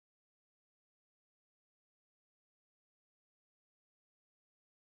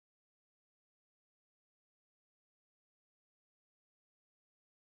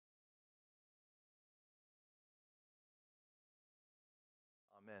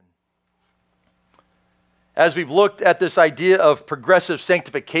Amen. As we've looked at this idea of progressive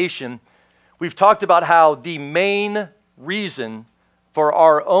sanctification, we've talked about how the main reason for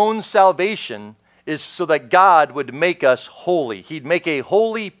our own salvation is so that God would make us holy. He'd make a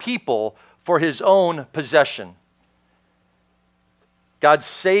holy people for His own possession. God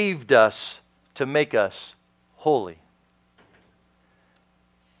saved us to make us holy.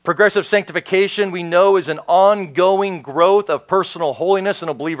 Progressive sanctification, we know, is an ongoing growth of personal holiness in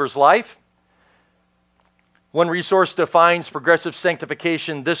a believer's life. One resource defines progressive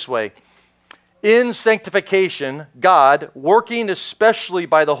sanctification this way. In sanctification, God, working especially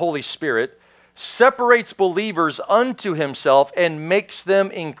by the Holy Spirit, separates believers unto Himself and makes them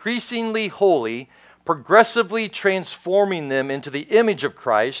increasingly holy, progressively transforming them into the image of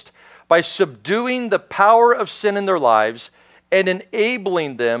Christ by subduing the power of sin in their lives and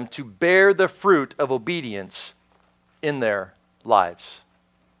enabling them to bear the fruit of obedience in their lives.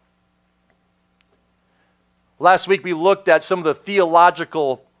 Last week we looked at some of the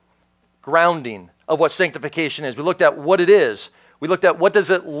theological grounding of what sanctification is. We looked at what it is. We looked at what does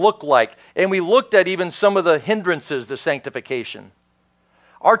it look like. And we looked at even some of the hindrances to sanctification.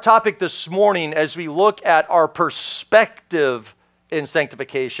 Our topic this morning, as we look at our perspective in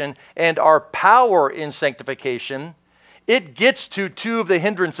sanctification and our power in sanctification, it gets to two of the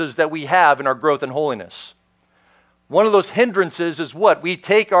hindrances that we have in our growth in holiness. One of those hindrances is what? We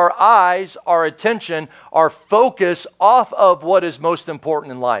take our eyes, our attention, our focus off of what is most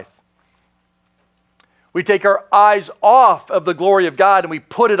important in life. We take our eyes off of the glory of God and we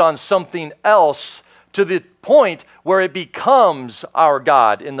put it on something else to the point where it becomes our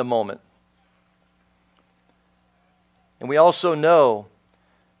God in the moment. And we also know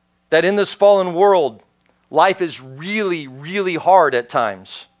that in this fallen world, life is really, really hard at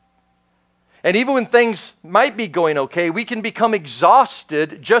times. And even when things might be going okay, we can become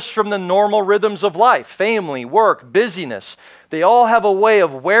exhausted just from the normal rhythms of life. Family, work, busyness. They all have a way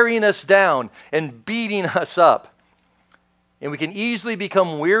of wearing us down and beating us up. And we can easily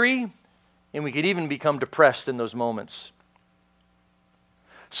become weary, and we can even become depressed in those moments.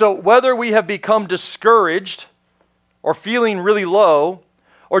 So whether we have become discouraged or feeling really low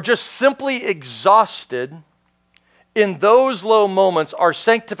or just simply exhausted, in those low moments, our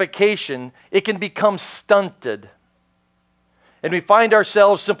sanctification, it can become stunted. And we find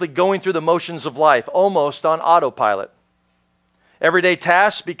ourselves simply going through the motions of life, almost on autopilot. Everyday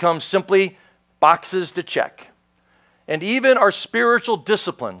tasks become simply boxes to check. And even our spiritual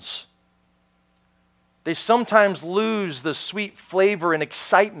disciplines, they sometimes lose the sweet flavor and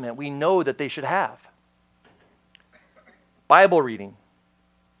excitement we know that they should have. Bible reading,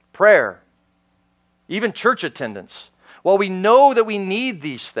 prayer, even church attendance. While we know that we need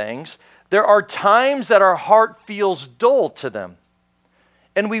these things, there are times that our heart feels dull to them.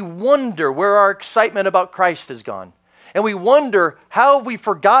 And we wonder where our excitement about Christ has gone. And we wonder, how have we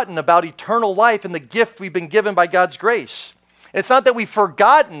forgotten about eternal life and the gift we've been given by God's grace? And it's not that we've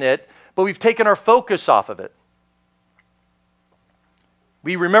forgotten it, but we've taken our focus off of it.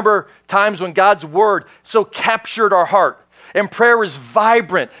 We remember times when God's word so captured our heart, and prayer was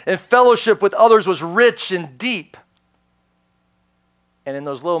vibrant, and fellowship with others was rich and deep. And in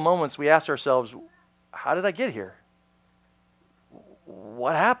those low moments, we ask ourselves, how did I get here?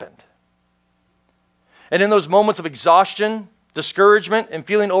 What happened? And in those moments of exhaustion, discouragement, and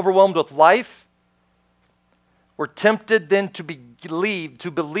feeling overwhelmed with life, we're tempted then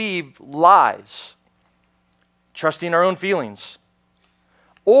to believe lies, trusting our own feelings,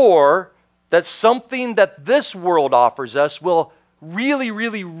 or that something that this world offers us will really,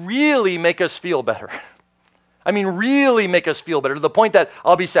 really, really make us feel better. I mean, really make us feel better to the point that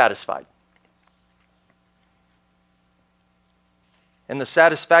I'll be satisfied. And the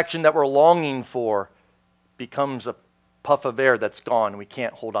satisfaction that we're longing for becomes a puff of air that's gone. We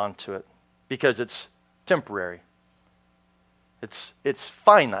can't hold on to it because it's temporary. It's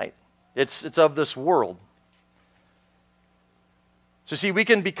finite. It's of this world. So see, we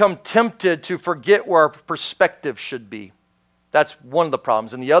can become tempted to forget where our perspective should be. That's one of the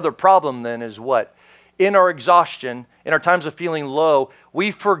problems. And the other problem then is what? In our exhaustion, in our times of feeling low,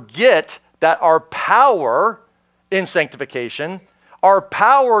 we forget that our power in sanctification, our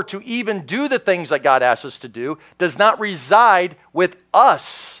power to even do the things that God asks us to do, does not reside with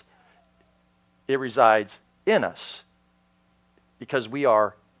us. It resides in us because we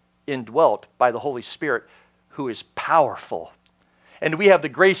are indwelt by the Holy Spirit who is powerful. And we have the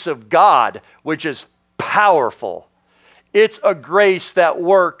grace of God, which is powerful. It's a grace that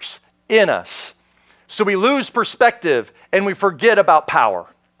works in us. So we lose perspective and we forget about power.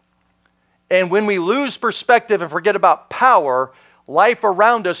 And when we lose perspective and forget about power, life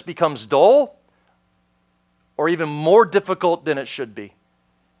around us becomes dull or even more difficult than it should be.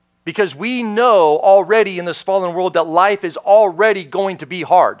 Because we know already in this fallen world that life is already going to be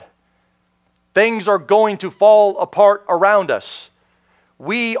hard. Things are going to fall apart around us.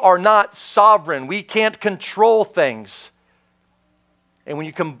 We are not sovereign. We can't control things. And when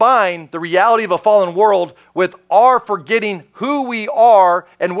you combine the reality of a fallen world with our forgetting who we are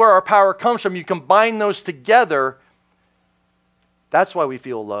and where our power comes from, you combine those together, that's why we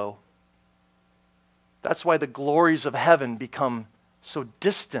feel low. That's why the glories of heaven become so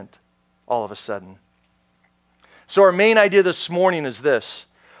distant all of a sudden. So our main idea this morning is this.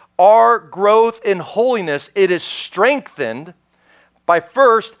 Our growth in holiness, it is strengthened by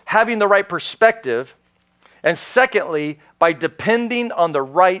first having the right perspective, and secondly, by depending on the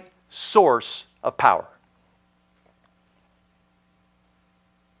right source of power.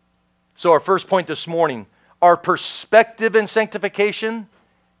 So our first point this morning, our perspective in sanctification,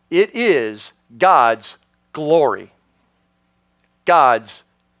 it is God's glory. God's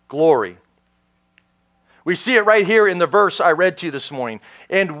glory. We see it right here in the verse I read to you this morning.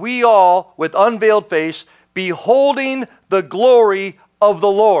 And we all, with unveiled face, beholding the glory of the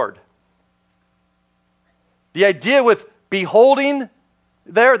Lord. The idea with beholding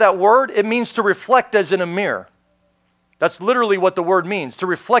there, that word, it means to reflect as in a mirror. That's literally what the word means, to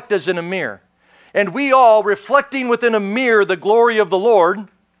reflect as in a mirror. And we all, reflecting within a mirror the glory of the Lord,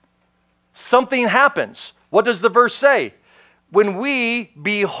 something happens. What does the verse say? When we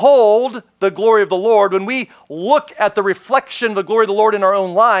behold the glory of the Lord, when we look at the reflection of the glory of the Lord in our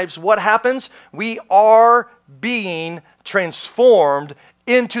own lives, what happens? We are being transformed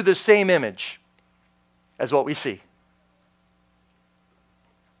into the same image as what we see.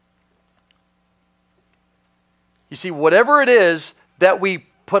 You see, whatever it is that we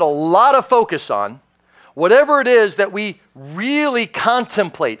put a lot of focus on, whatever it is that we really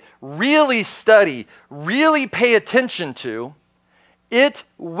contemplate, really study, really pay attention to, it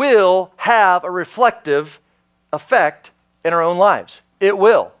will have a reflective effect in our own lives. It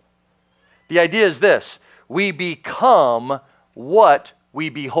will. The idea is this: we become what we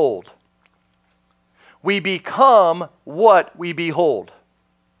behold. We become what we behold.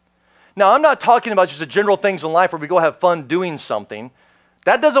 Now, I'm not talking about just the general things in life where we go have fun doing something.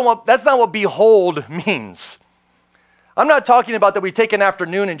 That's not what behold means. I'm not talking about that we take an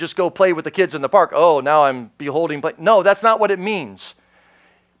afternoon and just go play with the kids in the park. Oh, now I'm beholding. No, that's not what it means.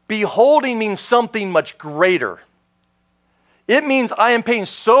 Beholding means something much greater. It means I am paying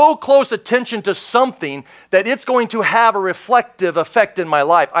so close attention to something that it's going to have a reflective effect in my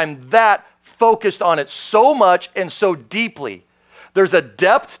life. I'm that focused on it so much and so deeply. There's a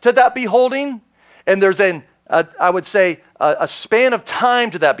depth to that beholding, and there's I would say, a span of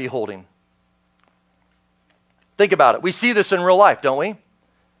time to that beholding. Think about it. We see this in real life, don't we?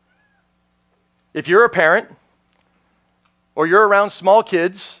 If you're a parent or you're around small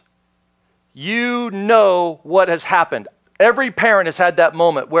kids, you know what has happened. Every parent has had that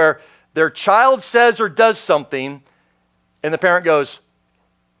moment where their child says or does something, and the parent goes,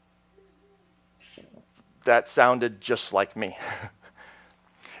 "That sounded just like me."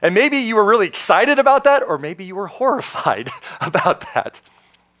 And maybe you were really excited about that, or maybe you were horrified about that.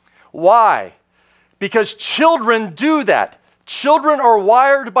 Why? Because children do that. Children are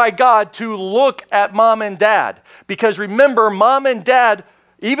wired by God to look at mom and dad. Because remember, mom and dad,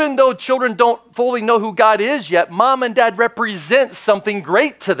 even though children don't fully know who God is yet, mom and dad represent something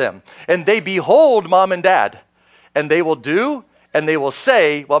great to them. And they behold mom and dad. And they will do and they will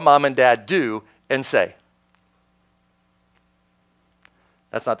say what mom and dad do and say.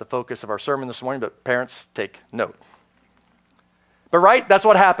 That's not the focus of our sermon this morning, but parents, take note. But right, that's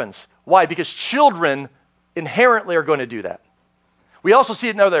what happens. Why? Because children inherently are going to do that. We also see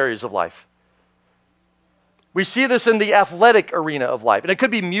it in other areas of life. We see this in the athletic arena of life. And it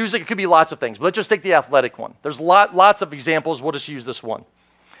could be music, it could be lots of things. But let's just take the athletic one. There's lots of examples. We'll just use this one.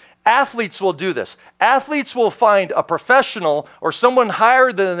 Athletes will do this. Athletes will find a professional or someone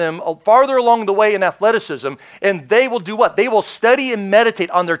higher than them farther along the way in athleticism, and they will do what? They will study and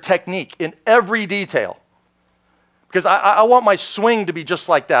meditate on their technique in every detail. Because I want my swing to be just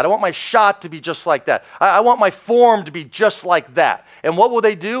like that. I want my shot to be just like that. I want my form to be just like that. And what will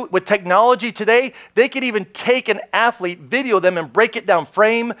they do? With technology today, they can even take an athlete, video them, and break it down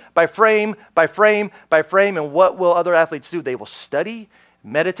frame by frame by frame by frame. And what will other athletes do? They will study,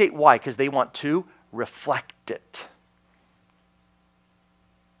 meditate. Why? Because they want to reflect it.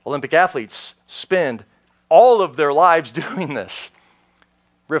 Olympic athletes spend all of their lives doing this,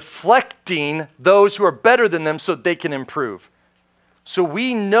 reflecting those who are better than them so they can improve. So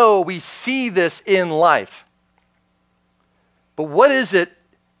we know, we see this in life. But what is it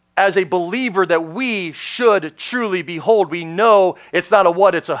as a believer that we should truly behold? We know it's not a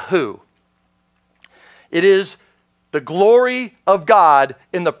what, it's a who. It is the glory of God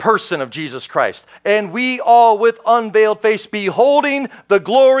in the person of Jesus Christ. And we all with unveiled face beholding the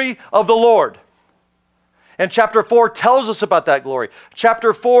glory of the Lord. And chapter 4 tells us about that glory.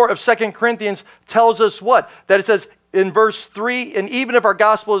 Chapter 4 of 2 Corinthians tells us what? That it says in verse 3, and even if our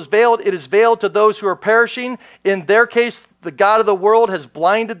gospel is veiled, it is veiled to those who are perishing. In their case, the God of the world has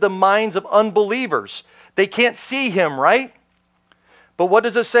blinded the minds of unbelievers. They can't see him, right? But what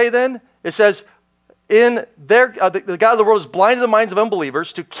does it say then? It says, the God of the world has blinded the minds of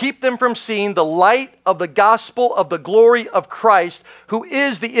unbelievers to keep them from seeing the light of the gospel of the glory of Christ, who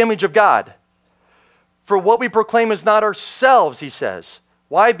is the image of God. For what we proclaim is not ourselves, he says.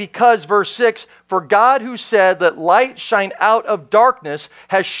 Why? Because, verse 6, for God who said, let light shine out of darkness,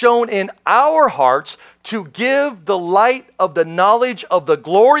 has shone in our hearts to give the light of the knowledge of the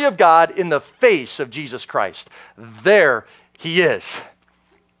glory of God in the face of Jesus Christ. There he is.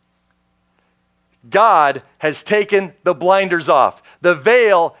 God has taken the blinders off. The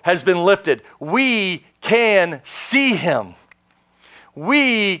veil has been lifted. We can see him.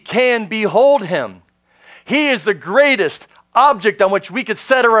 We can behold him. He is the greatest object on which we could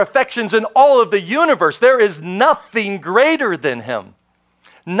set our affections in all of the universe. There is nothing greater than him.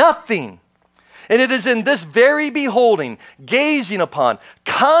 Nothing. And it is in this very beholding, gazing upon,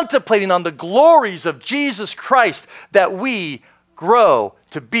 contemplating on the glories of Jesus Christ that we grow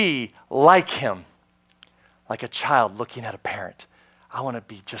to be like him. Like a child looking at a parent. I want to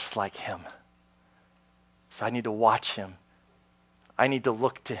be just like him. So I need to watch him. I need to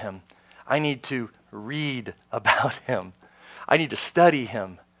look to him. I need to read about him. I need to study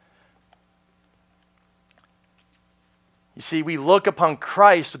him. You see, we look upon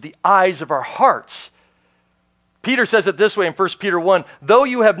Christ with the eyes of our hearts. Peter says it this way in 1 Peter 1, though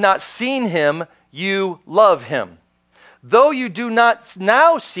you have not seen him, you love him. Though you do not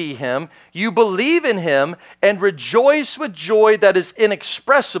now see him, you believe in him and rejoice with joy that is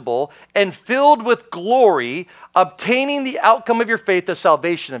inexpressible and filled with glory, obtaining the outcome of your faith, the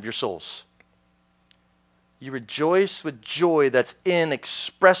salvation of your souls. You rejoice with joy that's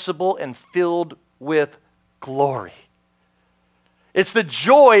inexpressible and filled with glory. It's the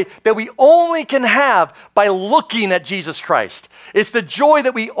joy that we only can have by looking at Jesus Christ. It's the joy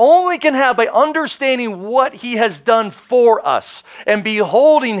that we only can have by understanding what he has done for us and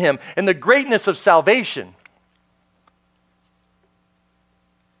beholding him in the greatness of salvation.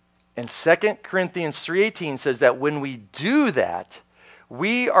 And 2 Corinthians 3:18 says that when we do that,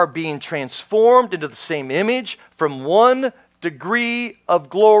 we are being transformed into the same image from one degree of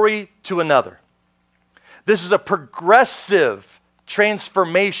glory to another. This is a progressive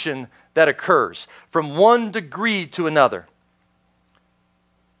transformation that occurs from one degree to another.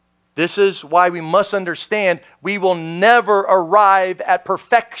 This is why we must understand we will never arrive at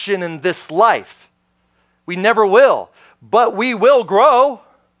perfection in this life. We never will, but we will grow.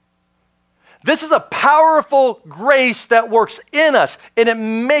 This is a powerful grace that works in us, and it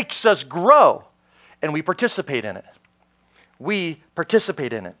makes us grow, and we participate in it. We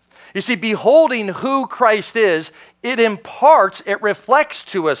participate in it. You see, beholding who Christ is, it imparts, it reflects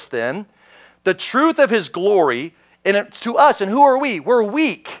to us then the truth of his glory, and it's to us. And who are we? We're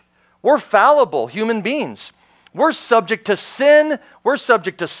weak. We're fallible human beings. We're subject to sin, we're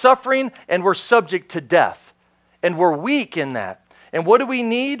subject to suffering, and we're subject to death. And we're weak in that. And what do we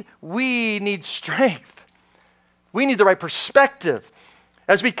need? We need strength. We need the right perspective.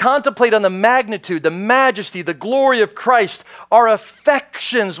 As we contemplate on the magnitude, the majesty, the glory of Christ, our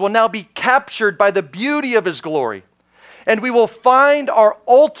affections will now be captured by the beauty of his glory. And we will find our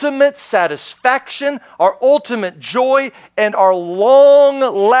ultimate satisfaction, our ultimate joy, and our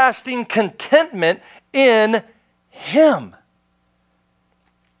long-lasting contentment in him.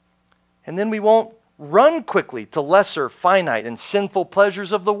 And then we won't run quickly to lesser, finite, and sinful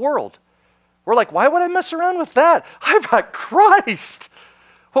pleasures of the world. We're like, why would I mess around with that? I've got Christ.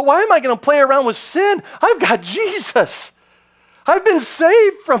 Well, why am I going to play around with sin? I've got Jesus. I've been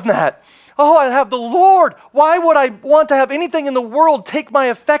saved from that. Oh, I have the Lord. Why would I want to have anything in the world take my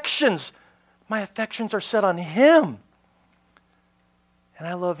affections? My affections are set on him. And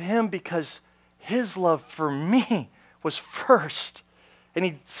I love him because his love for me was first. And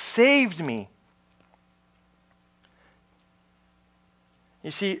he saved me.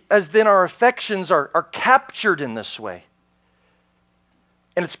 You see, as then our affections are captured in this way,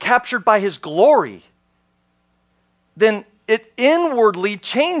 and it's captured by his glory, then it inwardly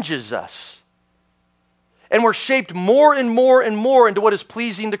changes us. And we're shaped more and more and more into what is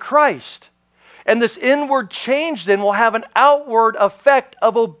pleasing to Christ. And this inward change then will have an outward effect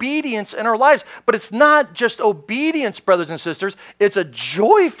of obedience in our lives. But it's not just obedience, brothers and sisters. It's a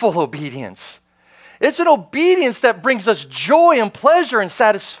joyful obedience. It's an obedience that brings us joy and pleasure and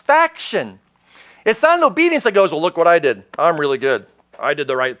satisfaction. It's not an obedience that goes, well, look what I did. I'm really good. I did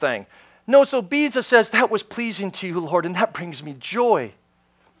the right thing. No, it's obedience that says, that was pleasing to you, Lord, and that brings me joy.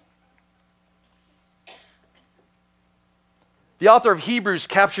 The author of Hebrews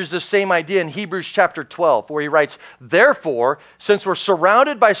captures this same idea in Hebrews chapter 12, where he writes, therefore, since we're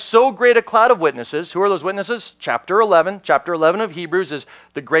surrounded by so great a cloud of witnesses, who are those witnesses? Chapter 11. Chapter 11 of Hebrews is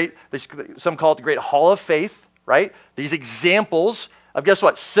the great, some call it the great hall of faith, right? These examples of, guess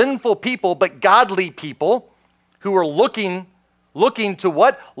what? Sinful people, but godly people who are looking to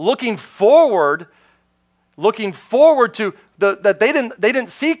what? Looking forward to that they didn't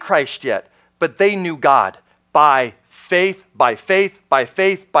see Christ yet, but they knew God by faith,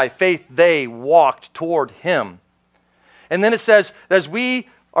 they walked toward him. And then it says, as we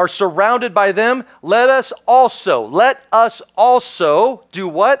are surrounded by them, let us also do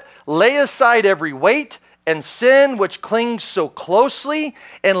what? Lay aside every weight and sin which clings so closely,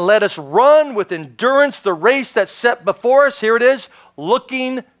 and let us run with endurance the race that's set before us. Here it is,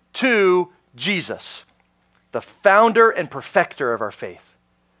 looking to Jesus, the founder and perfecter of our faith.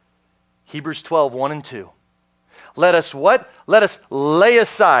 Hebrews 12, 1 and 2. Let us what? Let us lay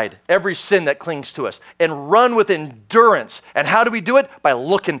aside every sin that clings to us and run with endurance. And how do we do it? By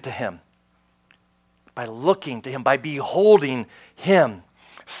looking to him. By looking to him, by beholding him,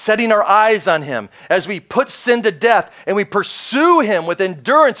 setting our eyes on him as we put sin to death and we pursue him with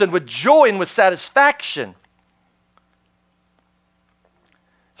endurance and with joy and with satisfaction.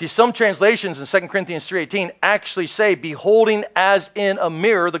 See, some translations in 2 Corinthians 3:18 actually say, beholding as in a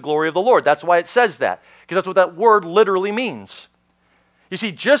mirror the glory of the Lord. That's why it says that, because that's what that word literally means. You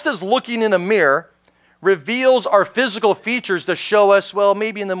see, just as looking in a mirror reveals our physical features to show us, well,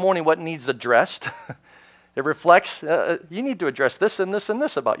 maybe in the morning what needs addressed. It reflects, you need to address this and this and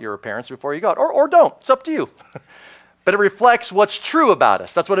this about your appearance before you go out. Or don't. It's up to you. But it reflects what's true about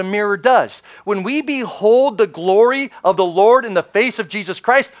us. That's what a mirror does. When we behold the glory of the Lord in the face of Jesus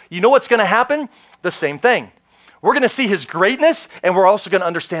Christ, you know what's going to happen? The same thing. We're going to see his greatness, and we're also going to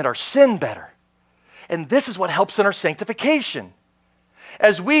understand our sin better. And this is what helps in our sanctification.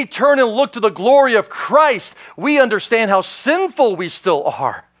 As we turn and look to the glory of Christ, we understand how sinful we still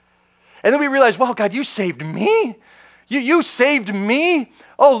are. And then we realize, wow, God, you saved me. You saved me.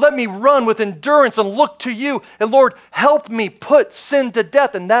 Oh, let me run with endurance and look to you. And Lord, help me put sin to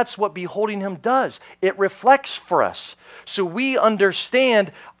death. And that's what beholding him does. It reflects for us. So we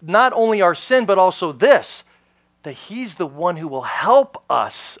understand not only our sin, but also this, that he's the one who will help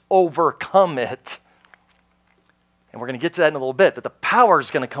us overcome it. And we're going to get to that in a little bit, that the power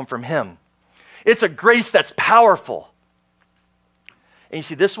is going to come from him. It's a grace that's powerful. And you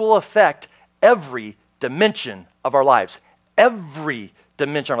see, this will affect every dimension of our lives. Every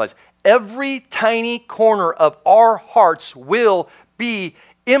dimension of our lives. Every tiny corner of our hearts will be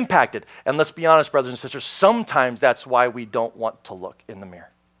impacted. And let's be honest, brothers and sisters, sometimes that's why we don't want to look in the mirror.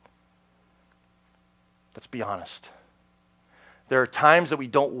 Let's be honest. There are times that we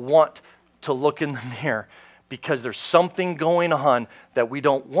don't want to look in the mirror because there's something going on that we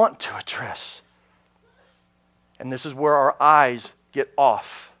don't want to address. And this is where our eyes get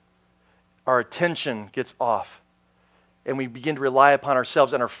off. Our attention gets off. And we begin to rely upon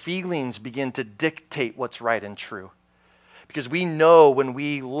ourselves, and our feelings begin to dictate what's right and true. Because we know when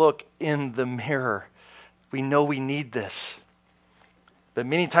we look in the mirror, we know we need this. But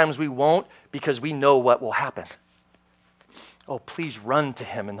many times we won't, because we know what will happen. Oh, please run to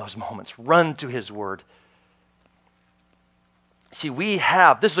him in those moments. Run to his word. See,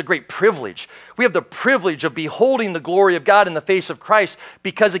 this is a great privilege. We have the privilege of beholding the glory of God in the face of Christ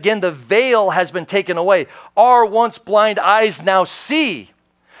because, again, the veil has been taken away. Our once blind eyes now see.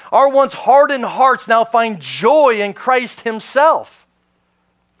 Our once hardened hearts now find joy in Christ himself.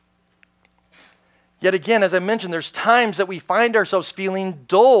 Yet again, as I mentioned, there's times that we find ourselves feeling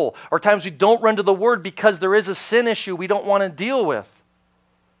dull, or times we don't run to the word because there is a sin issue we don't want to deal with.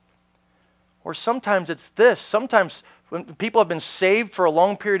 Or sometimes it's this. Sometimes when people have been saved for a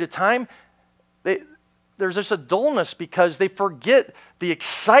long period of time, there's just a dullness because they forget the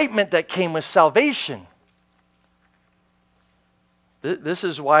excitement that came with salvation. This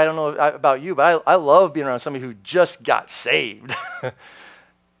is why, I don't know about you, but I love being around somebody who just got saved.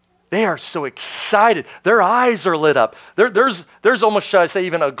 They are so excited. Their eyes are lit up. There's almost, should I say,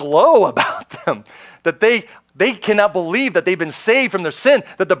 even a glow about them, that they cannot believe that they've been saved from their sin,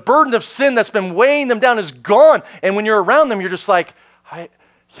 that the burden of sin that's been weighing them down is gone. And when you're around them, you're just like,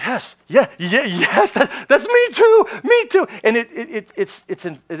 Yes, yes, that's me too. And it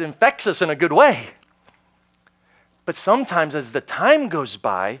infects us in a good way. But sometimes as the time goes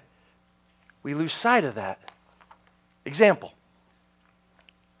by, we lose sight of that. Example.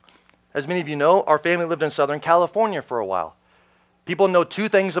 As many of you know, our family lived in Southern California for a while. People know two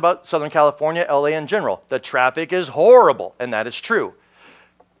things about Southern California, LA in general. The traffic is horrible, and that is true.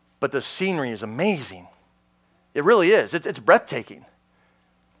 But the scenery is amazing. It really is. It's breathtaking.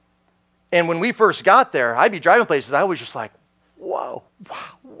 And when we first got there, I'd be driving places, I was just like, whoa,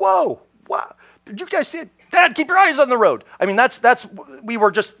 wow. Did you guys see it? Dad, keep your eyes on the road. I mean, we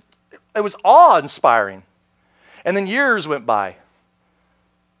were just, it was awe-inspiring. And then years went by.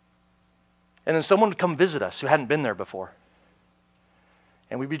 And then someone would come visit us who hadn't been there before.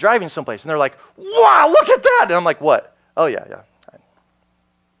 And we'd be driving someplace, and they're like, wow, look at that. And I'm like, what? Oh, yeah. I've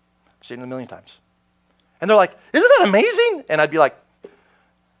seen it a million times. And they're like, isn't that amazing? And I'd be like,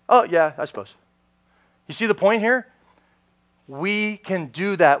 oh, yeah, I suppose. You see the point here? We can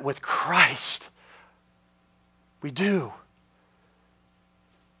do that with Christ. We do.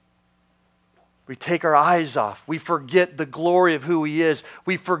 We take our eyes off. We forget the glory of who He is.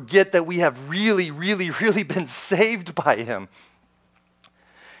 We forget that we have really been saved by Him.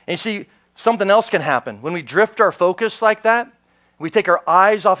 And you see, something else can happen. When we drift our focus like that, we take our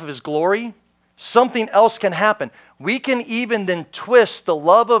eyes off of His glory, something else can happen. We can even then twist the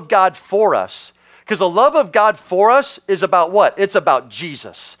love of God for us. Because the love of God for us is about what? It's about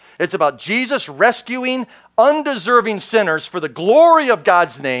Jesus. It's about Jesus rescuing undeserving sinners for the glory of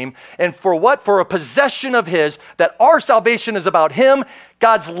God's name. And for what? For a possession of His. That our salvation is about Him.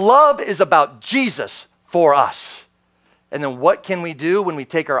 God's love is about Jesus for us. And then what can we do when we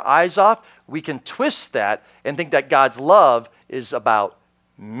take our eyes off? We can twist that and think that God's love is about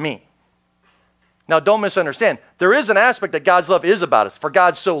me. Now, don't misunderstand. There is an aspect that God's love is about us. For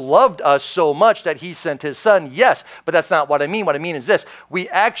God so loved us so much that He sent His Son. Yes, but that's not what I mean. What I mean is this. We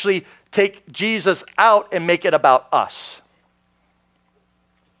actually take Jesus out and make it about us.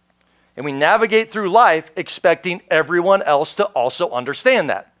 And we navigate through life expecting everyone else to also understand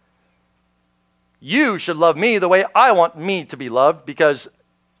that. You should love me the way I want me to be loved because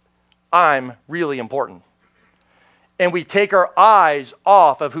I'm really important. And we take our eyes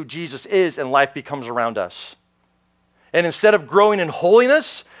off of who Jesus is and life becomes around us. And instead of growing in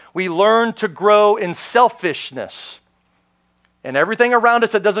holiness, we learn to grow in selfishness. And everything around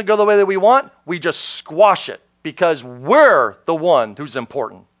us that doesn't go the way that we want, we just squash it because we're the one who's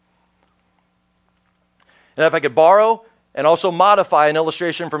important. And if I could borrow and also modify an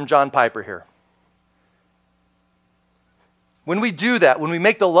illustration from John Piper here. When we do that, when we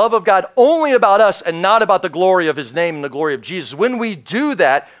make the love of God only about us and not about the glory of His name and the glory of Jesus, when we do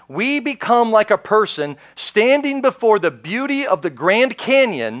that, we become like a person standing before the beauty of the Grand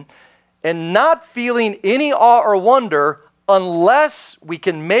Canyon and not feeling any awe or wonder unless we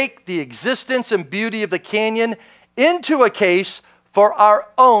can make the existence and beauty of the canyon into a case for our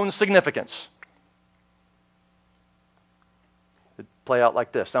own significance. Play out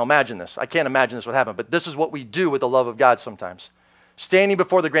like this. Now imagine this. I can't imagine this would happen, but this is what we do with the love of God sometimes. Standing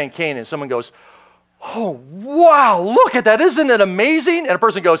before the Grand Canyon, someone goes, oh, wow, look at that. Isn't it amazing? And a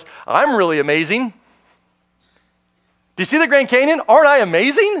person goes, I'm really amazing. Do you see the Grand Canyon? Aren't I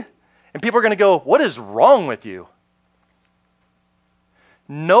amazing? And people are going to go, what is wrong with you?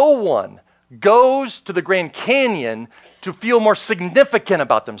 No one goes to the Grand Canyon to feel more significant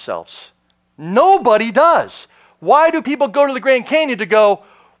about themselves. Nobody does. Why do people go to the Grand Canyon to go,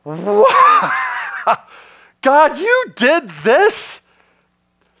 wow, God, you did this?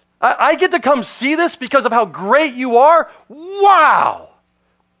 I get to come see this because of how great you are? Wow.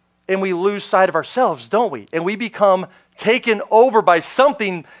 And we lose sight of ourselves, don't we? And we become taken over by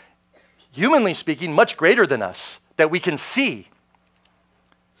something, humanly speaking, much greater than us that we can see.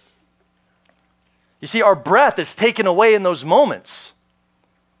 You see, our breath is taken away in those moments.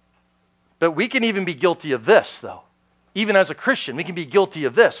 But we can even be guilty of this, though. Even as a Christian, we can be guilty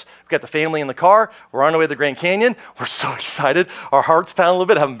of this. We've got the family in the car. We're on our way to the Grand Canyon. We're so excited. Our heart's pounding a little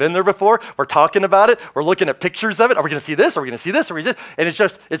bit. Haven't been there before. We're talking about it. We're looking at pictures of it. Are we going to see this? Are we going to see this? Are we And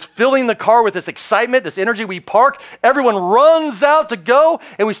it's filling the car with this excitement, this energy. We park. Everyone runs out to go.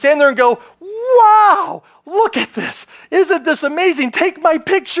 And we stand there and go, wow, look at this. Isn't this amazing? Take my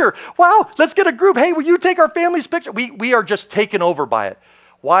picture. Wow, let's get a group. Hey, will you take our family's picture? We are just taken over by it.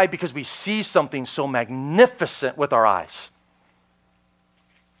 Why? Because we see something so magnificent with our eyes.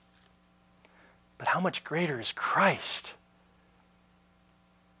 But how much greater is Christ?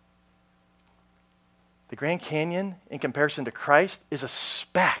 The Grand Canyon, in comparison to Christ, is a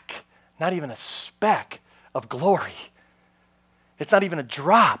speck, not even a speck of glory. It's not even a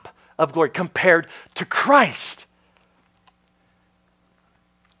drop of glory compared to Christ.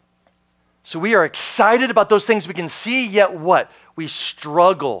 So we are excited about those things we can see, yet what? We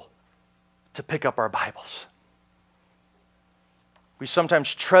struggle to pick up our Bibles. We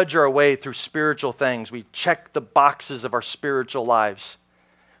sometimes trudge our way through spiritual things. We check the boxes of our spiritual lives.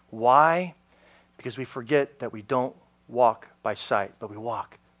 Why? Because we forget that we don't walk by sight, but we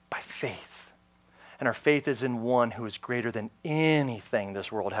walk by faith. And our faith is in one who is greater than anything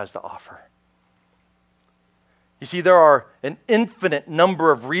this world has to offer. You see, there are an infinite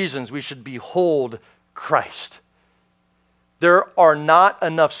number of reasons we should behold Christ. There are not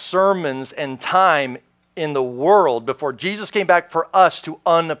enough sermons and time in the world before Jesus came back for us to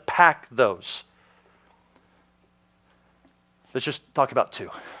unpack those. Let's just talk about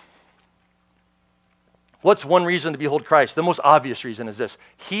two. What's one reason to behold Christ? The most obvious reason is this: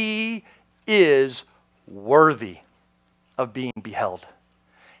 He is worthy of being beheld.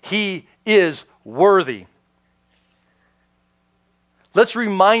 He is worthy. Let's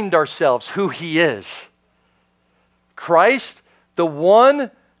remind ourselves who He is. Christ, the one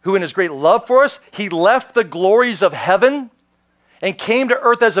who in His great love for us, He left the glories of heaven and came to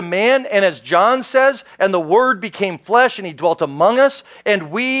earth as a man, and as John says, and the Word became flesh and He dwelt among us,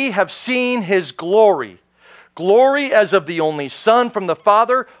 and we have seen His glory. Glory as of the only Son from the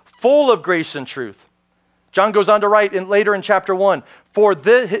Father, full of grace and truth. John goes on to write later in chapter 1, for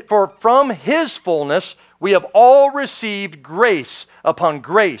from His fullness we have all received grace upon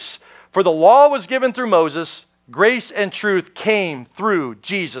grace. For the law was given through Moses, grace and truth came through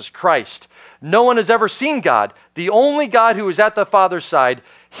Jesus Christ. No one has ever seen God, the only God who is at the Father's side.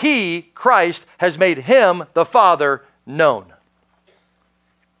 He, Christ, has made Him, the Father, known.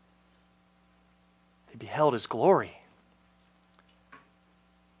 They beheld His glory.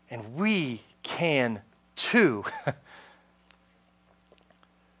 And we can too.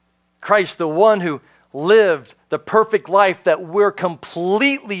 Christ, the one who lived the perfect life that we're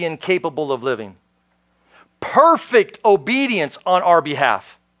completely incapable of living. Perfect obedience on our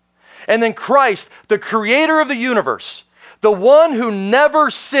behalf. And then Christ, the creator of the universe, the one who never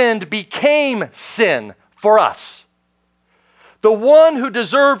sinned, became sin for us. The one who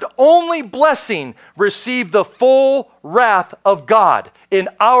deserved only blessing received the full wrath of God in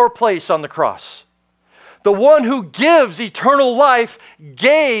our place on the cross. The one who gives eternal life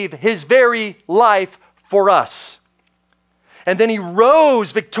gave His very life for us. And then He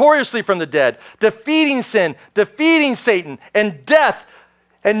rose victoriously from the dead, defeating sin, defeating Satan and death.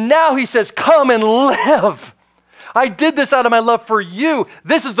 And now He says, come and live. I did this out of my love for you.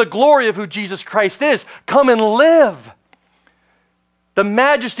 This is the glory of who Jesus Christ is. Come and live. The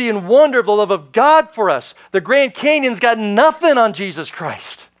majesty and wonder of the love of God for us. The Grand Canyon's got nothing on Jesus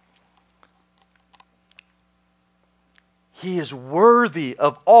Christ. He is worthy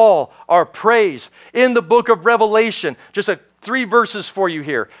of all our praise. In the book of Revelation, just 3 verses for you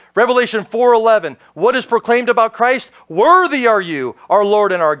here. Revelation 4:11, what is proclaimed about Christ? Worthy are you, our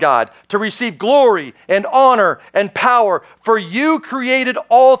Lord and our God, to receive glory and honor and power. For you created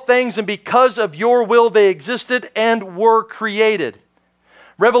all things, and because of your will they existed and were created.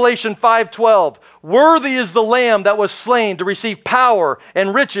 Revelation 5:12, worthy is the Lamb that was slain to receive power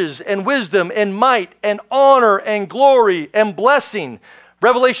and riches and wisdom and might and honor and glory and blessing.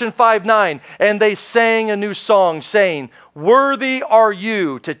 Revelation 5:9, and they sang a new song saying, worthy are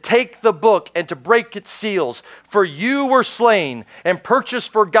you to take the book and to break its seals, for you were slain and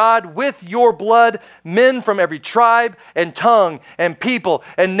purchased for God with your blood men from every tribe and tongue and people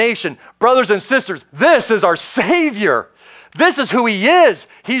and nation. Brothers and sisters, this is our Savior. This is who He is.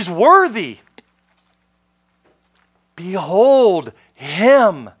 He's worthy. Behold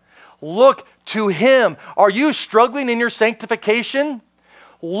Him. Look to Him. Are you struggling in your sanctification?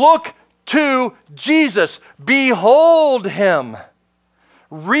 Look to Jesus. Behold Him.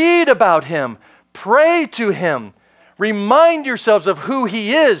 Read about Him. Pray to Him. Remind yourselves of who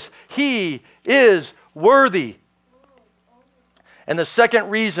He is. He is worthy. And the second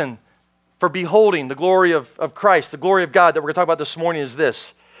reason for beholding the glory of Christ, the glory of God that we're going to talk about this morning is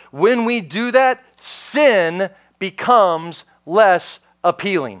this. When we do that, sin becomes less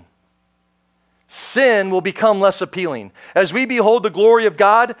appealing. Sin will become less appealing. As we behold the glory of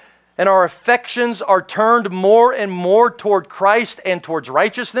God and our affections are turned more and more toward Christ and towards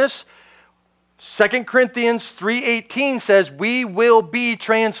righteousness, 2 Corinthians 3:18 says we will be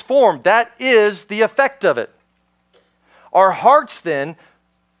transformed. That is the effect of it. Our hearts then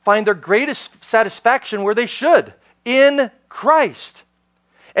find their greatest satisfaction where they should, in Christ.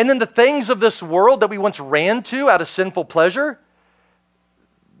 And then the things of this world that we once ran to out of sinful pleasure,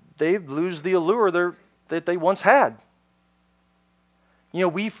 they lose the allure that they once had.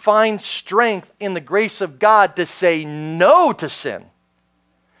 we find strength in the grace of God to say no to sin.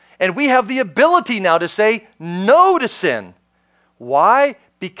 And we have the ability now to say no to sin. Why?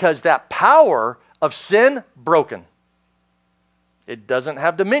 Because that power of sin broken. It doesn't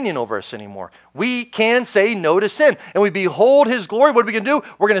have dominion over us anymore. We can say no to sin. And we behold his glory. What are we going to do?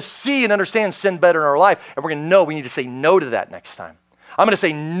 We're going to see and understand sin better in our life. And we're going to know we need to say no to that next time. I'm going to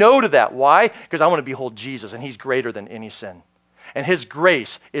say no to that. Why? Because I want to behold Jesus, and he's greater than any sin. And his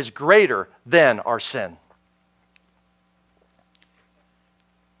grace is greater than our sin.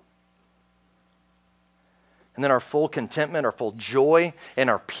 And then our full contentment, our full joy, and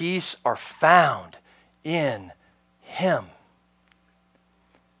our peace are found in him.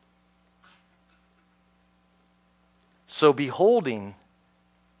 So beholding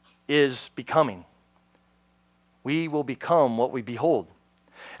is becoming. We will become what we behold.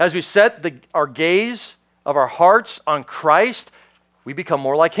 As we set our gaze of our hearts on Christ, we become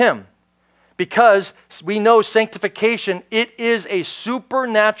more like him. Because we know sanctification, it is a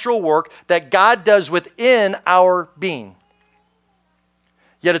supernatural work that God does within our being.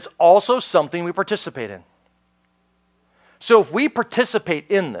 Yet it's also something we participate in. So if we participate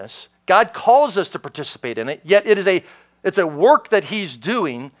in this, God calls us to participate in it, yet it's a work that he's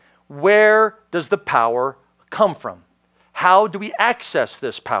doing. Where does the power come from? How do we access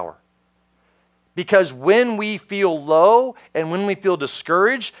this power? Because when we feel low and when we feel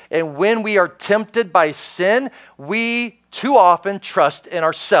discouraged and when we are tempted by sin, we too often trust in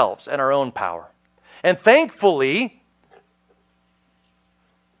ourselves and our own power. And thankfully,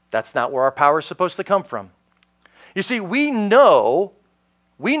 that's not where our power is supposed to come from. You see, we know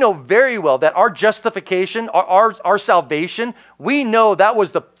very well that our justification, our salvation, we know that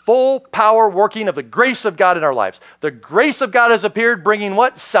was the full power working of the grace of God in our lives. The grace of God has appeared, bringing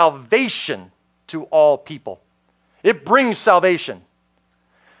what? Salvation to all people. It brings salvation.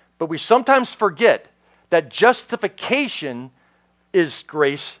 But we sometimes forget that justification is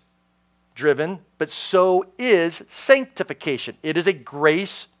grace-driven, but so is sanctification. It is a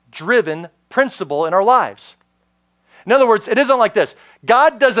grace-driven principle in our lives. In other words, it isn't like this.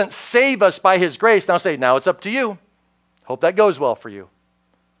 God doesn't save us by his grace. Now say, now it's up to you. Hope that goes well for you.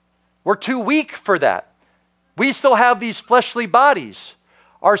 We're too weak for that. We still have these fleshly bodies.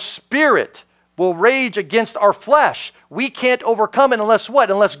 Our spirit will rage against our flesh. We can't overcome it unless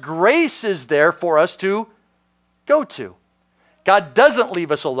what? Unless grace is there for us to go to. God doesn't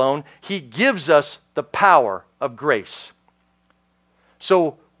leave us alone. He gives us the power of grace.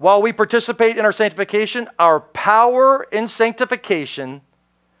 So while we participate in our sanctification, our power in sanctification,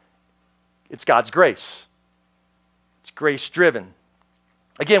 it's God's grace. It's grace-driven.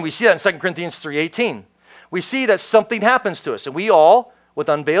 Again, we see that in 2 Corinthians 3:18. We see that something happens to us, and we all, with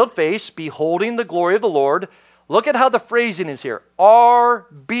unveiled face, beholding the glory of the Lord, look at how the phrasing is here, are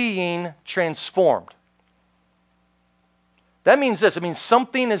being transformed. That means this. It means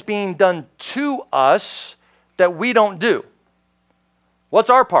something is being done to us that we don't do. What's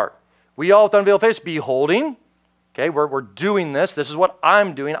our part? We all with unveiled face, beholding. Okay, we're doing this. This is what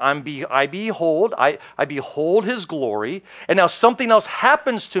I'm doing. I behold his glory. And now something else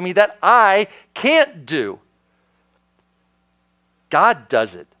happens to me that I can't do. God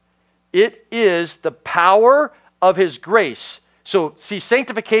does it. It is the power of his grace. So see,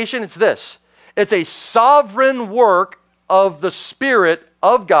 sanctification, it's this. It's a sovereign work of the Spirit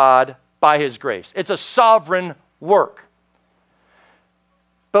of God by his grace. It's a sovereign work.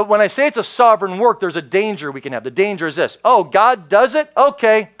 But when I say it's a sovereign work, there's a danger we can have. The danger is this. Oh, God does it?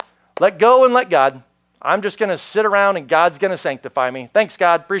 Okay, let go and let God. I'm just going to sit around and God's going to sanctify me. Thanks,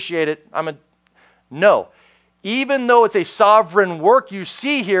 God. Appreciate it. No. Even though it's a sovereign work you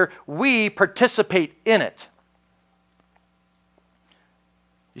see here, we participate in it.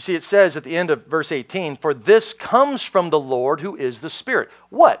 You see, it says at the end of verse 18, for this comes from the Lord who is the Spirit.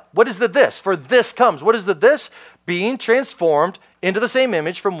 What? What is the this? For this comes. What is the this? Being transformed into the same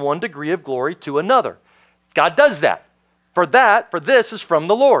image from one degree of glory to another. God does that. For this is from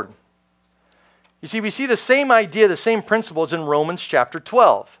the Lord. You see, we see the same idea, the same principles in Romans chapter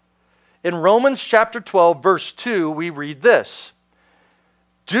 12. In Romans chapter 12, verse 2, we read this.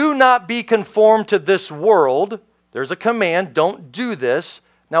 Do not be conformed to this world. There's a command, don't do this.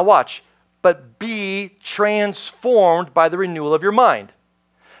 Now watch. But be transformed by the renewal of your mind,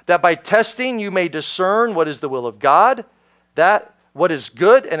 that by testing you may discern what is the will of God, that what is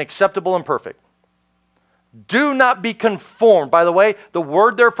good and acceptable and perfect. Do not be conformed. By the way, the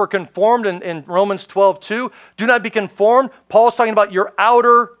word there for conformed in Romans 12:2, do not be conformed. Paul's talking about your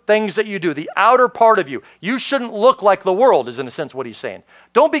outer things that you do, the outer part of you. You shouldn't look like the world, is in a sense what he's saying.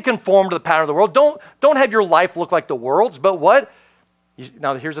 Don't be conformed to the pattern of the world. Don't have your life look like the world's, but what?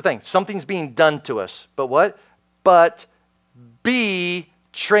 Now, here's the thing. Something's being done to us. But what? But be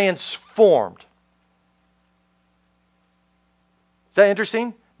transformed. Is that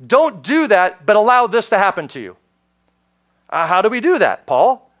interesting? Don't do that, but allow this to happen to you. How do we do that,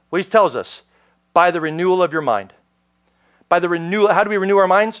 Paul? Well, he tells us, by the renewal of your mind. By the renewal, how do we renew our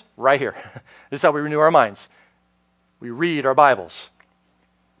minds? Right here. This is how we renew our minds. We read our Bibles.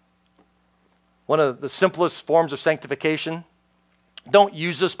 One of the simplest forms of sanctification. Don't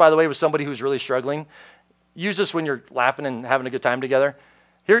use this, by the way, with somebody who's really struggling. Use this when you're laughing and having a good time together.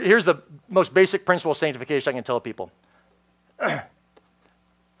 Here's the most basic principle of sanctification I can tell people.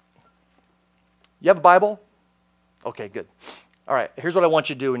 You have a Bible? Okay, good. All right, here's what I want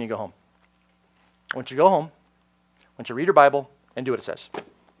you to do when you go home. I want you to go home. I want you to read your Bible and do what it says.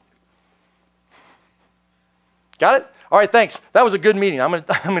 Got it? All right, thanks. That was a good meeting. I'm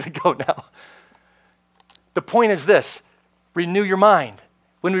gonna go now. The point is this. Renew your mind.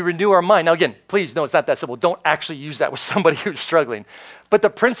 When we renew our mind. Now again, please, no, it's not that simple. Don't actually use that with somebody who's struggling. But the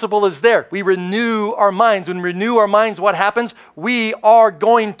principle is there. We renew our minds. When we renew our minds, what happens? We are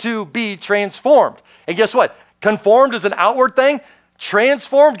going to be transformed. And guess what? Conformed is an outward thing.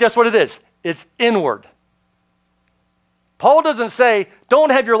 Transformed, guess what it is? It's inward. Paul doesn't say, don't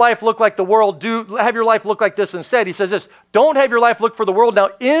have your life look like the world, have your life look like this instead. He says this, don't have your life look for the world.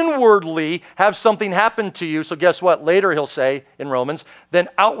 Now inwardly have something happen to you. So guess what? Later he'll say in Romans, then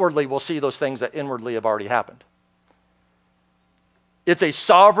outwardly we'll see those things that inwardly have already happened. It's a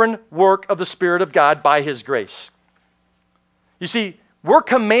sovereign work of the Spirit of God by His grace. You see, we're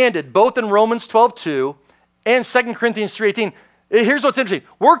commanded both in Romans 12:2 and 2 Corinthians 3:18. Here's what's interesting.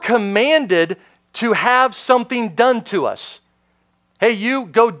 We're commanded to have something done to us. Hey, you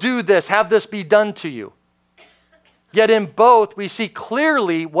go do this, have this be done to you. Yet in both, we see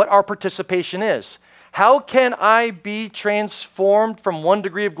clearly what our participation is. How can I be transformed from one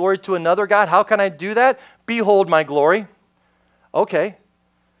degree of glory to another, God? How can I do that? Behold my glory. Okay.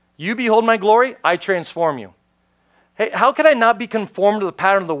 You behold my glory, I transform you. Hey, how can I not be conformed to the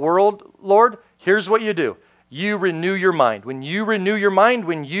pattern of the world, Lord? Here's what you do. You renew your mind. When you renew your mind,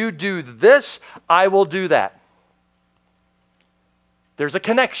 when you do this, I will do that. There's a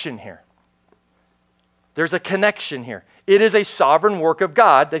connection here. There's a connection here. It is a sovereign work of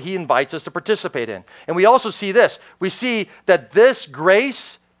God that He invites us to participate in. And we also see this. We see that this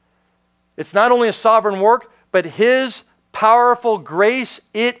grace, it's not only a sovereign work, but His powerful grace,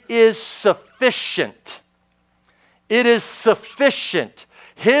 it is sufficient. It is sufficient.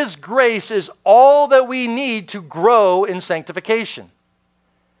 His grace is all that we need to grow in sanctification.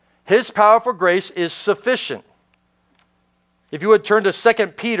 His powerful grace is sufficient. If you would turn to 2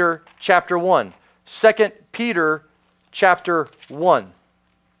 Peter chapter 1. 2 Peter chapter 1.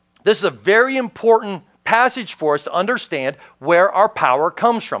 This is a very important passage for us to understand where our power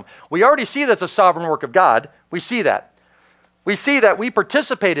comes from. We already see that's a sovereign work of God. We see that. We see that we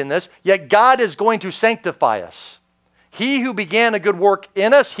participate in this, yet God is going to sanctify us. He who began a good work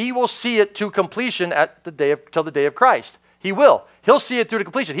in us, He will see it to completion till the day of Christ. He will. He'll see it through to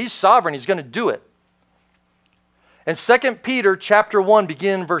completion. He's sovereign. He's going to do it. And 2 Peter chapter 1,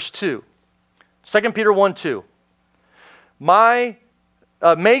 begin in verse 2. 2 Peter 1:2.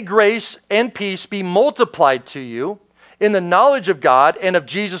 May grace and peace be multiplied to you in the knowledge of God and of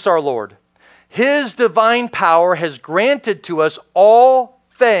Jesus our Lord. His divine power has granted to us all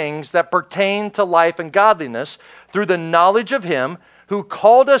things that pertain to life and godliness through the knowledge of Him who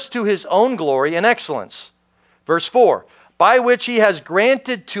called us to His own glory and excellence. Verse 4, by which He has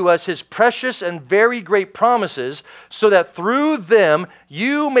granted to us His precious and very great promises, so that through them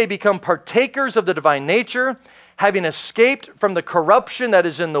you may become partakers of the divine nature, having escaped from the corruption that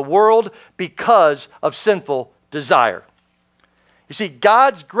is in the world because of sinful desire. You see,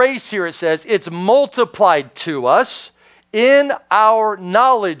 God's grace here, it says, it's multiplied to us in our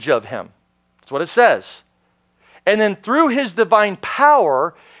knowledge of Him. That's what it says. And then through His divine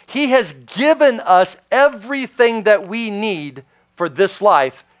power, He has given us everything that we need for this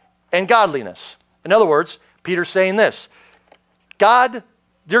life and godliness. In other words, Peter's saying this. God,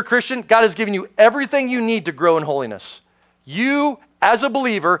 dear Christian, God has given you everything you need to grow in holiness. You, as a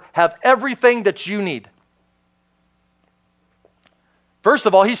believer, have everything that you need. First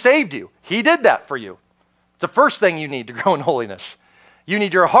of all, He saved you. He did that for you. It's the first thing you need to grow in holiness. You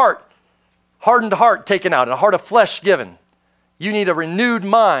need your heart, hardened heart taken out, and a heart of flesh given. You need a renewed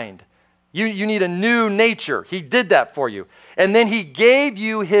mind. You need a new nature. He did that for you. And then He gave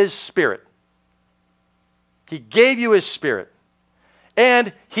you His Spirit. He gave you His Spirit.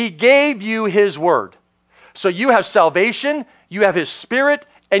 And He gave you His Word. So you have salvation, you have His Spirit,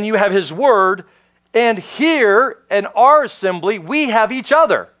 and you have His Word, And here in our assembly, we have each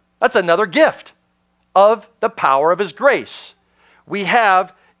other. That's another gift of the power of his grace. We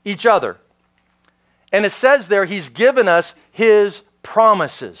have each other. And it says there, he's given us his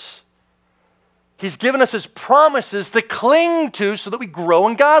promises. He's given us his promises to cling to so that we grow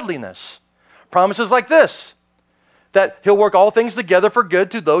in godliness. Promises like this, that he'll work all things together for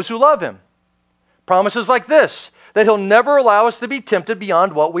good to those who love him. Promises like this, that he'll never allow us to be tempted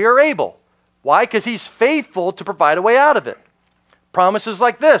beyond what we are able. Why? Because he's faithful to provide a way out of it. Promises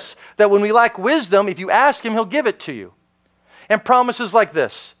like this, that when we lack wisdom, if you ask him, he'll give it to you. And promises like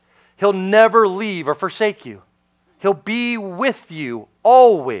this, he'll never leave or forsake you. He'll be with you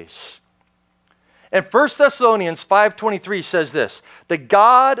always. And 1 Thessalonians 5:23 says this, the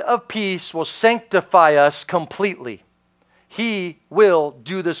God of peace will sanctify us completely. He will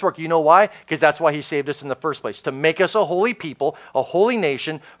do this work. You know why? Because that's why he saved us in the first place, to make us a holy people, a holy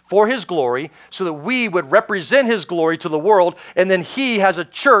nation for his glory, so that we would represent his glory to the world, and then he has a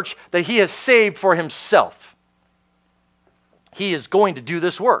church that he has saved for himself. He is going to do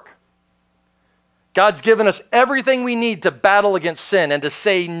this work. God's given us everything we need to battle against sin and to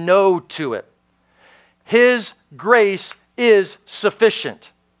say no to it. His grace is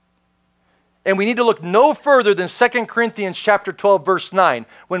sufficient. And we need to look no further than 2 Corinthians chapter 12, verse 9.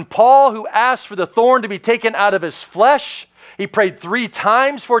 When Paul, who asked for the thorn to be taken out of his flesh, he prayed 3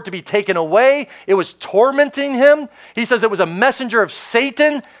 times for it to be taken away. It was tormenting him. He says it was a messenger of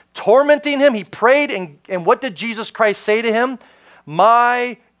Satan tormenting him. He prayed, and what did Jesus Christ say to him?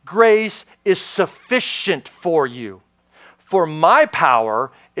 My grace is sufficient for you, for my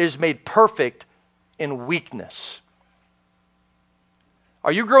power is made perfect in weakness.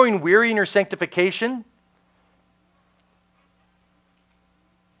 Are you growing weary in your sanctification?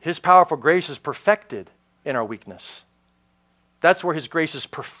 His powerful grace is perfected in our weakness. That's where his grace is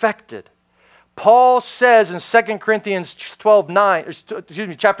perfected. Paul says in 2 Corinthians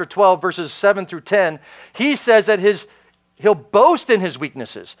chapter 12, verses 7 through 10, he says that he'll boast in his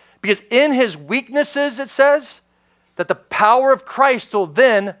weaknesses. Because in his weaknesses, it says, that the power of Christ will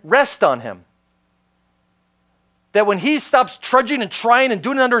then rest on him. That when he stops trudging and trying and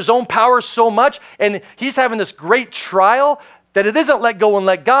doing it under his own power so much, and he's having this great trial, that it isn't let go and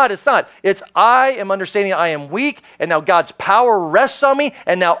let God. It's not. It's I am understanding I am weak, and now God's power rests on me,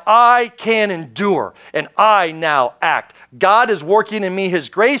 and now I can endure, and I now act. God is working in me his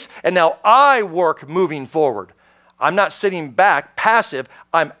grace, and now I work moving forward. I'm not sitting back passive.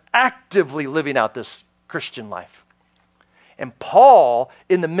 I'm actively living out this Christian life. And Paul,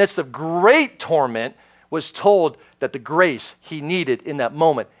 in the midst of great torment, was told that the grace he needed in that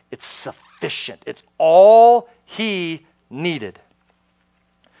moment, it's sufficient. It's all he needed.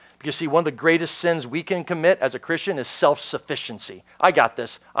 Because see, one of the greatest sins we can commit as a Christian is self-sufficiency. I got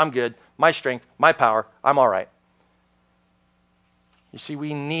this. I'm good. My strength, my power, I'm all right. You see,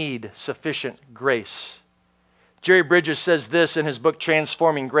 we need sufficient grace. Jerry Bridges says this in his book,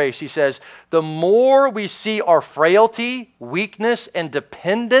 Transforming Grace. He says, the more we see our frailty, weakness, and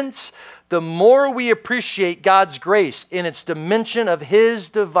dependence, the more we appreciate God's grace in its dimension of his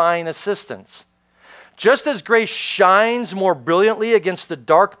divine assistance. Just as grace shines more brilliantly against the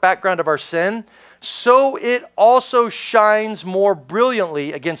dark background of our sin, so it also shines more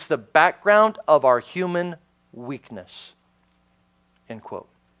brilliantly against the background of our human weakness. End quote.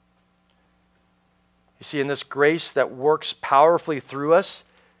 You see, in this grace that works powerfully through us,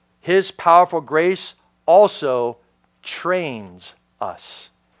 his powerful grace also trains us.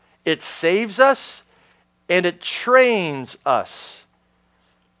 It saves us and it trains us.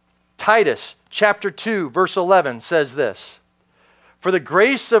 Titus chapter 2, verse 11 says this, for the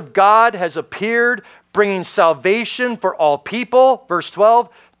grace of God has appeared, bringing salvation for all people, verse 12,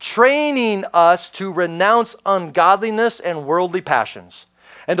 training us to renounce ungodliness and worldly passions,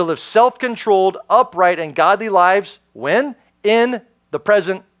 and to live self-controlled, upright, and godly lives, when? In the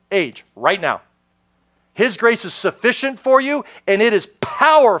present age, right now. His grace is sufficient for you, and it is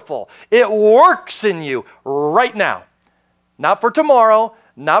powerful. It works in you right now. Not for tomorrow,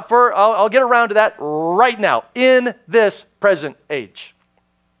 not for, I'll get around to that, right now, in this present age.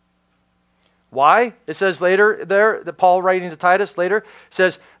 Why? It says later there, that Paul writing to Titus later,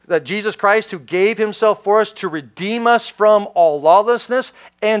 says that Jesus Christ, who gave himself for us to redeem us from all lawlessness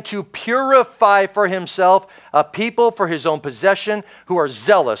and to purify for himself a people for his own possession who are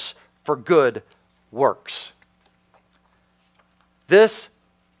zealous for good works. This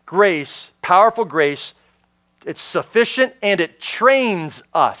grace, powerful grace, it's sufficient and it trains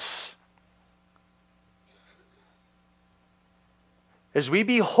us. As we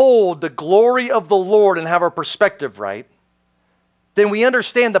behold the glory of the Lord and have our perspective right, then we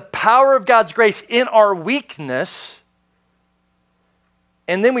understand the power of God's grace in our weakness,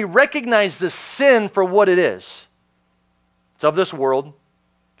 and then we recognize the sin for what it is. It's of this world.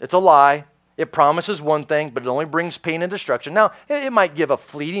 It's a lie. It promises one thing, but it only brings pain and destruction. Now, it might give a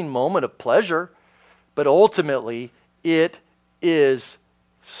fleeting moment of pleasure, but ultimately, it is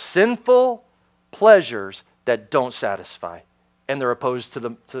sinful pleasures that don't satisfy, and they're opposed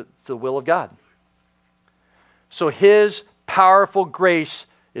to the will of God. So His powerful grace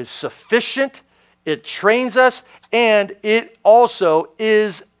is sufficient, it trains us, and it also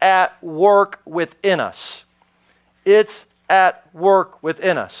is at work within us. It's at work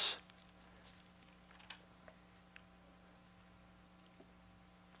within us.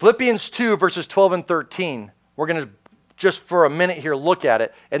 Philippians 2, verses 12 and 13. We're going to just for a minute here look at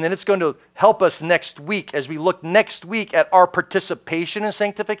it, and then it's going to help us next week as we look next week at our participation in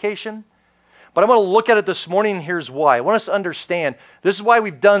sanctification. But I'm going to look at it this morning, and here's why. I want us to understand this is why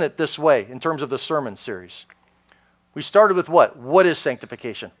we've done it this way in terms of the sermon series. We started with what? What is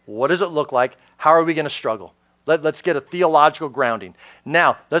sanctification? What does it look like? How are we going to struggle? Let's get a theological grounding.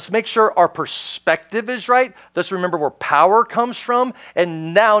 Now, let's make sure our perspective is right. Let's remember where power comes from.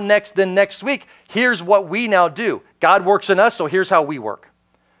 And now next week, here's what we now do. God works in us, so here's how we work.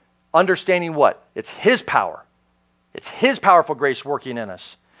 Understanding what? It's His power. It's His powerful grace working in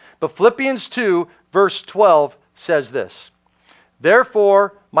us. But Philippians 2, verse 12 says this,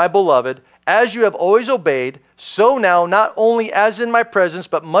 "Therefore, my beloved, as you have always obeyed, so now, not only as in my presence,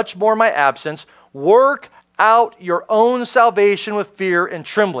 but much more in my absence, work out your own salvation with fear and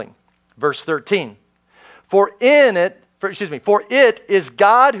trembling." Verse 13. For it is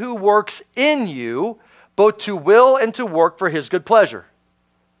God who works in you, both to will and to work for His good pleasure.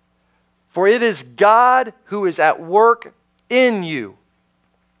 For it is God who is at work in you.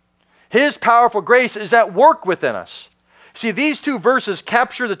 His powerful grace is at work within us. See, these two verses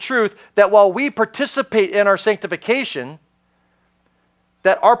capture the truth that while we participate in our sanctification,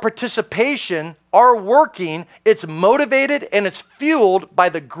 that our participation, our working, it's motivated and it's fueled by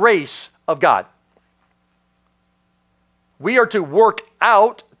the grace of God. We are to work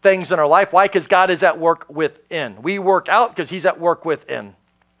out things in our life. Why? Because God is at work within. We work out because He's at work within.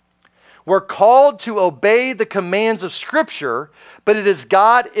 We're called to obey the commands of Scripture, but it is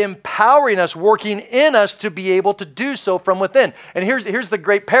God empowering us, working in us to be able to do so from within. And here's the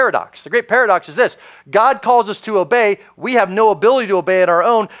great paradox. The great paradox is this. God calls us to obey. We have no ability to obey on our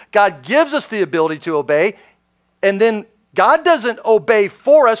own. God gives us the ability to obey. And then God doesn't obey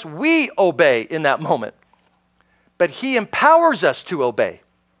for us. We obey in that moment. But He empowers us to obey.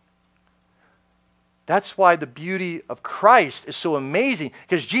 That's why the beauty of Christ is so amazing,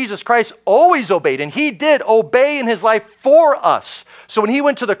 because Jesus Christ always obeyed, and He did obey in His life for us. So when He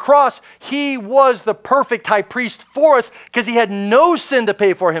went to the cross, He was the perfect high priest for us because He had no sin to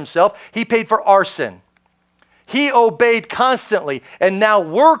pay for Himself. He paid for our sin. He obeyed constantly, and now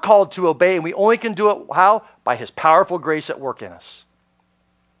we're called to obey, and we only can do it how? By His powerful grace at work in us.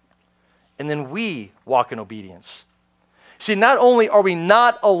 And then we walk in obedience. See, not only are we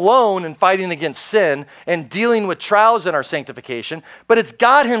not alone in fighting against sin and dealing with trials in our sanctification, but it's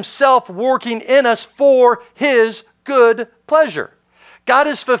God Himself working in us for His good pleasure. God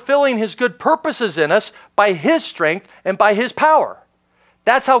is fulfilling His good purposes in us by His strength and by His power.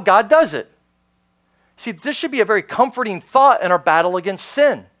 That's how God does it. See, this should be a very comforting thought in our battle against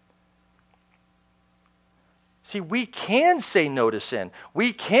sin. See, we can say no to sin.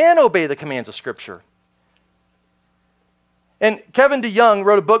 We can obey the commands of Scripture. And Kevin DeYoung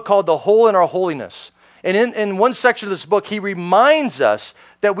wrote a book called The Hole in Our Holiness. And in one section of this book, he reminds us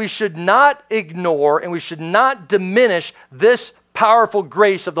that we should not ignore and we should not diminish this powerful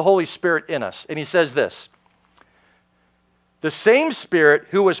grace of the Holy Spirit in us. And he says this, "The same Spirit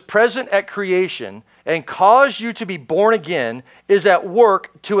who was present at creation and caused you to be born again is at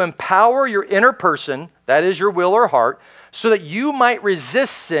work to empower your inner person, that is your will or heart, so that you might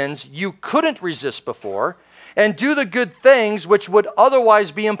resist sins you couldn't resist before, and do the good things which would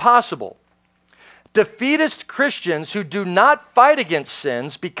otherwise be impossible. Defeatist Christians who do not fight against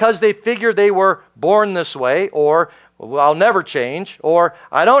sins because they figure they were born this way, or well, I'll never change, or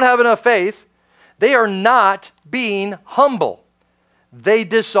I don't have enough faith, they are not being humble. They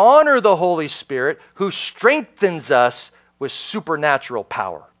dishonor the Holy Spirit who strengthens us with supernatural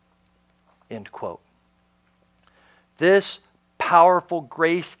power." End quote. This powerful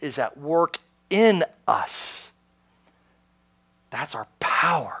grace is at work in us. That's our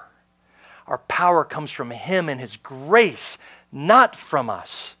power. Our power comes from Him and His grace, not from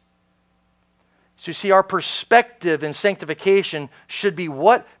us. So you see, our perspective in sanctification should be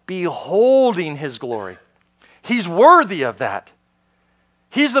what? Beholding His glory. He's worthy of that.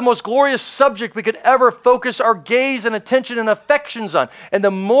 He's the most glorious subject we could ever focus our gaze and attention and affections on. And the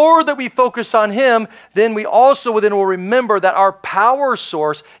more that we focus on him, then we also then will remember that our power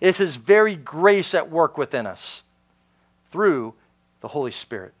source is his very grace at work within us through the Holy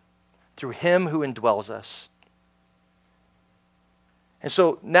Spirit, through him who indwells us. And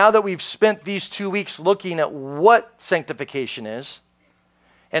so now that we've spent these 2 weeks looking at what sanctification is,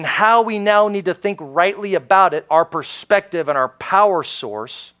 and how we now need to think rightly about it, our perspective and our power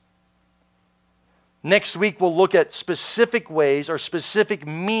source. Next week, we'll look at specific ways or specific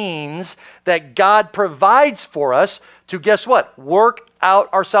means that God provides for us to, guess what? Work out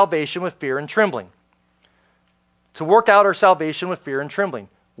our salvation with fear and trembling. To work out our salvation with fear and trembling.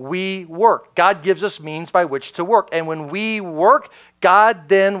 We work. God gives us means by which to work. And when we work, God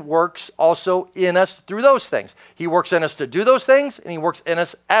then works also in us through those things. He works in us to do those things, and he works in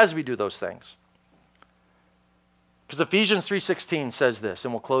us as we do those things. Because Ephesians 3:16 says this,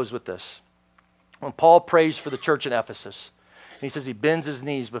 and we'll close with this. When Paul prays for the church in Ephesus, and he says he bends his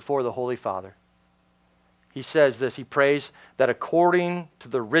knees before the Holy Father. He says this, he prays that according to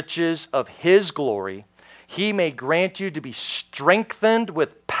the riches of his glory, he may grant you to be strengthened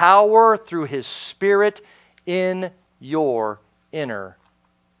with power through his Spirit in your inner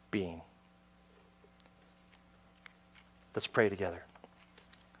being. Let's pray together.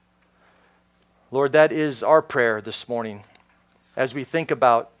 Lord, that is our prayer this morning as we think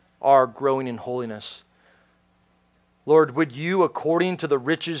about our growing in holiness. Lord, would you, according to the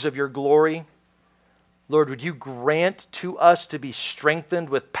riches of your glory, Lord, would you grant to us to be strengthened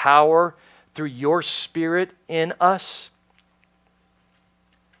with power through your Spirit in us?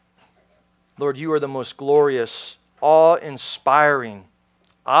 Lord, you are the most glorious, awe-inspiring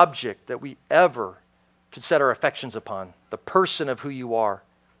object that we ever could set our affections upon, the person of who you are.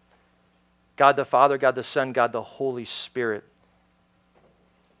 God the Father, God the Son, God the Holy Spirit.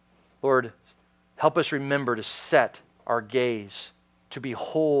 Lord, help us remember to set our gaze, to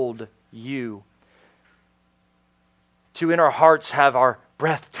behold you, to in our hearts have our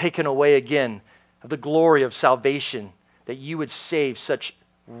breath taken away again of the glory of salvation, that you would save such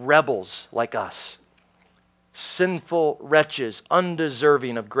rebels like us, sinful wretches,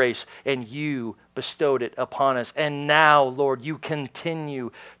 undeserving of grace, and you bestowed it upon us. And now, Lord, you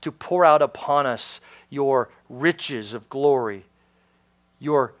continue to pour out upon us your riches of glory,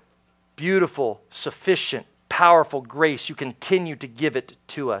 your beautiful, sufficient, powerful grace. You continue to give it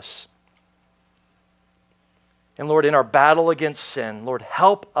to us. And Lord, in our battle against sin, Lord,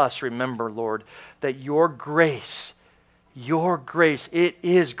 help us remember, Lord, that your grace, it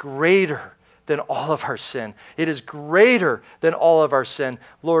is greater than all of our sin. It is greater than all of our sin.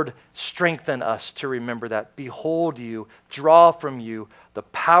 Lord, strengthen us to remember that. Behold you, draw from you the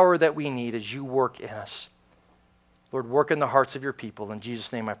power that we need as you work in us. Lord, work in the hearts of your people. In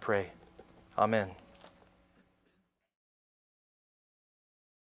Jesus' name I pray. Amen.